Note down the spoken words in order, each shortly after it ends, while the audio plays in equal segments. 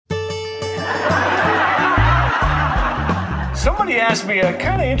Somebody asked me a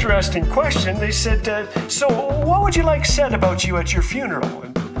kind of interesting question. They said, so what would you like said about you at your funeral?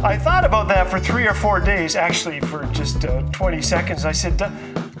 And I thought about that for 3 or 4 days, actually for just 20 seconds. I said,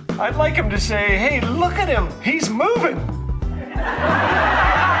 I'd like him to say, hey, look at him, he's moving.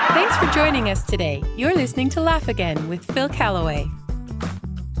 Thanks for joining us today. You're listening to Laugh Again with Phil Callaway.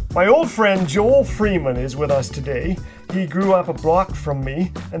 My old friend Joel Freeman is with us today. He grew up a block from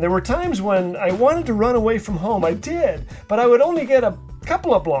me, and there were times when I wanted to run away from home. I did, but I would only get a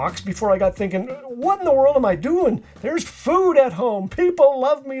couple of blocks before I got thinking, what in the world am I doing? There's food at home. People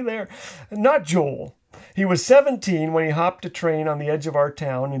love me there. Not Joel. He was 17 when he hopped a train on the edge of our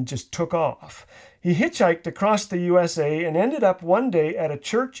town and just took off. He hitchhiked across the USA and ended up one day at a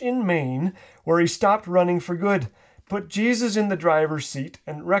church in Maine where he stopped running for good, put Jesus in the driver's seat,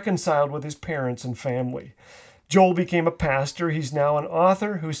 and reconciled with his parents and family. Joel became a pastor. He's now an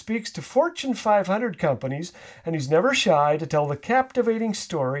author who speaks to Fortune 500 companies, and he's never shy to tell the captivating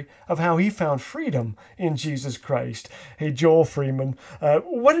story of how he found freedom in Jesus Christ. Hey, Joel Freeman,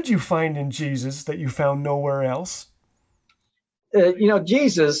 what did you find in Jesus that you found nowhere else?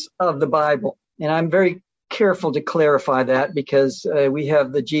 Jesus of the Bible, and I'm very careful to clarify that because we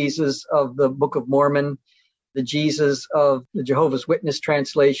have the Jesus of the Book of Mormon, the Jesus of the Jehovah's Witness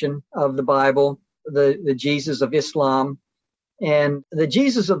translation of the Bible, the Jesus of Islam, and the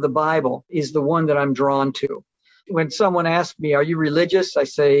Jesus of the Bible is the one that I'm drawn to. When someone asks me, are you religious? I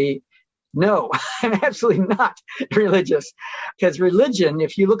say, no, I'm absolutely not religious. Because religion,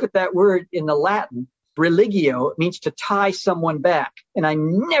 if you look at that word in the Latin, religio, it means to tie someone back. And I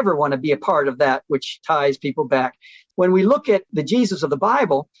never want to be a part of that which ties people back. When we look at the Jesus of the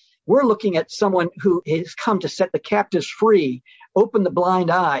Bible, we're looking at someone who has come to set the captives free, open the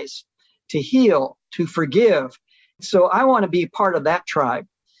blind eyes, to heal, to forgive. So I want to be part of that tribe.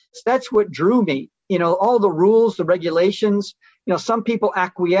 So that's what drew me. All the rules, the regulations, some people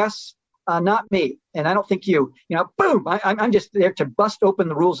acquiesce, not me. And I don't think you, boom, I'm just there to bust open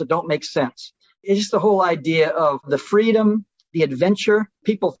the rules that don't make sense. It's just the whole idea of the freedom, the adventure.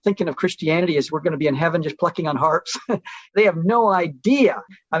 People thinking of Christianity as we're going to be in heaven just plucking on harps. They have no idea.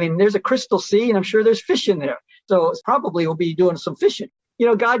 I mean, there's a crystal sea and I'm sure there's fish in there. So probably we'll be doing some fishing.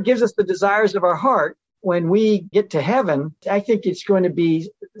 God gives us the desires of our heart. When we get to heaven, I think it's going to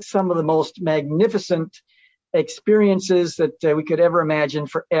be some of the most magnificent experiences that we could ever imagine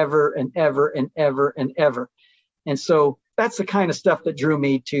forever and ever and ever and ever. And so that's the kind of stuff that drew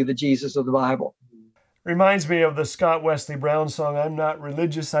me to the Jesus of the Bible. Reminds me of the Scott Wesley Brown song, I'm not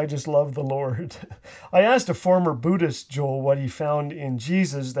religious, I just love the Lord. I asked a former Buddhist, Joel, what he found in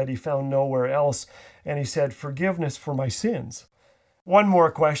Jesus that he found nowhere else, and he said, forgiveness for my sins. One more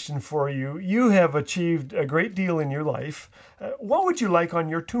question for you. You have achieved a great deal in your life. What would you like on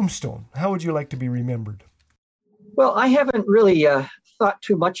your tombstone? How would you like to be remembered? Well, I haven't really thought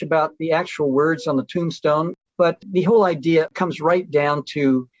too much about the actual words on the tombstone, but the whole idea comes right down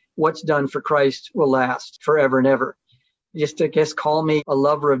to what's done for Christ will last forever and ever. Just, I guess, call me a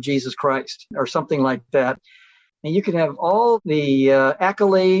lover of Jesus Christ or something like that. And you can have all the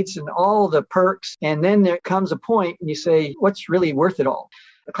accolades and all the perks. And then there comes a point and you say, what's really worth it all?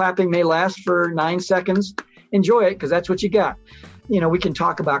 The clapping may last for 9 seconds. Enjoy it because that's what you got. We can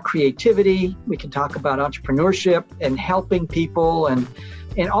talk about creativity. We can talk about entrepreneurship and helping people. And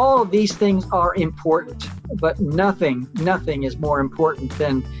all of these things are important. But nothing is more important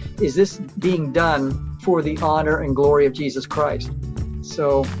than is this being done for the honor and glory of Jesus Christ.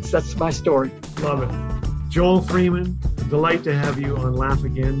 So that's my story. Love it. Joel Freeman, a delight to have you on Laugh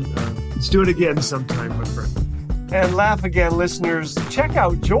Again. Let's do it again sometime, my friend. And Laugh Again listeners, check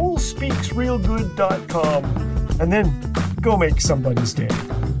out joelspeaksrealgood.com and then go make somebody's day.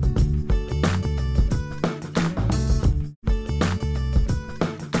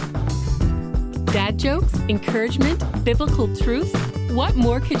 Dad jokes, encouragement, biblical truth. What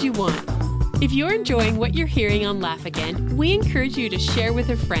more could you want? If you're enjoying what you're hearing on Laugh Again, we encourage you to share with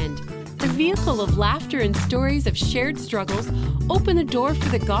a friend. The vehicle of laughter and stories of shared struggles open the door for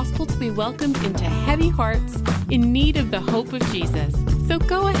the gospel to be welcomed into heavy hearts in need of the hope of Jesus. So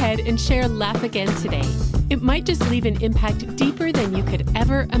go ahead and share Laugh Again today. It might just leave an impact deeper than you could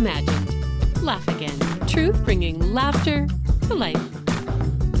ever imagine. Laugh Again. Truth bringing laughter to life.